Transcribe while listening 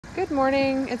Good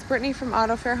morning, it's Brittany from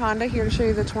Auto Fair Honda here to show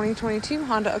you the 2022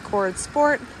 Honda Accord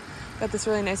Sport. Got this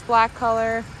really nice black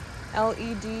color,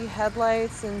 LED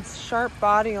headlights and sharp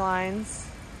body lines,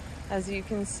 as you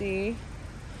can see.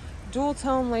 Dual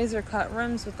tone laser cut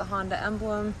rims with the Honda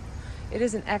emblem. It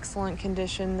is in excellent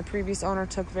condition. The previous owner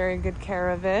took very good care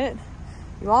of it.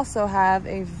 You also have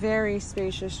a very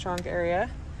spacious trunk area.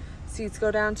 Seats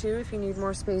go down too if you need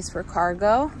more space for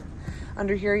cargo.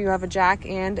 Under here you have a jack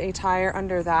and a tire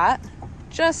under that,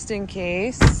 just in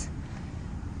case.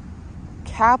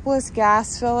 Capless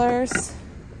gas fillers.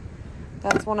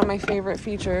 That's one of my favorite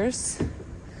features.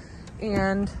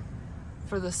 And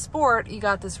for the Sport, you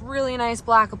got this really nice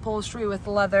black upholstery with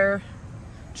leather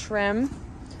trim.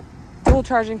 Dual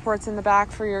charging ports in the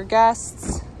back for your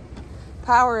guests.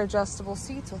 Power adjustable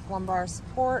seats with lumbar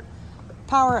support.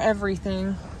 Power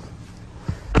everything.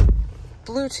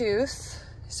 Bluetooth,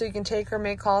 so you can take or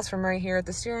make calls from right here at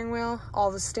the steering wheel. All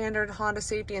the standard Honda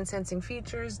safety and sensing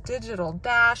features. Digital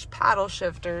dash, paddle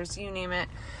shifters, you name it.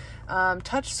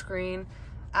 Touch screen,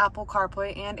 Apple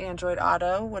CarPlay and Android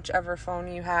Auto, whichever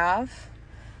phone you have.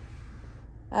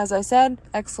 As I said,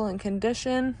 excellent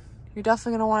condition. You're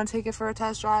definitely going to want to take it for a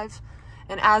test drive.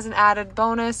 And as an added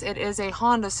bonus, it is a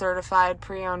Honda certified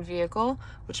pre-owned vehicle,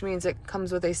 which means it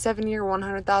comes with a 7-year,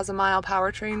 100,000-mile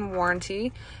powertrain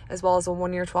warranty, as well as a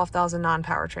 1-year, 12,000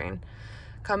 non-powertrain.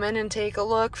 Come in and take a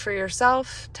look for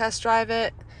yourself, test drive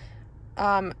it.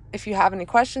 If you have any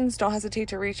questions, don't hesitate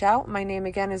to reach out. My name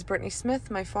again is Brittany Smith.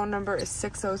 My phone number is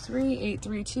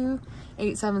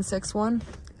 603-832-8761.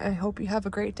 I hope you have a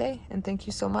great day, and thank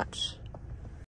you so much.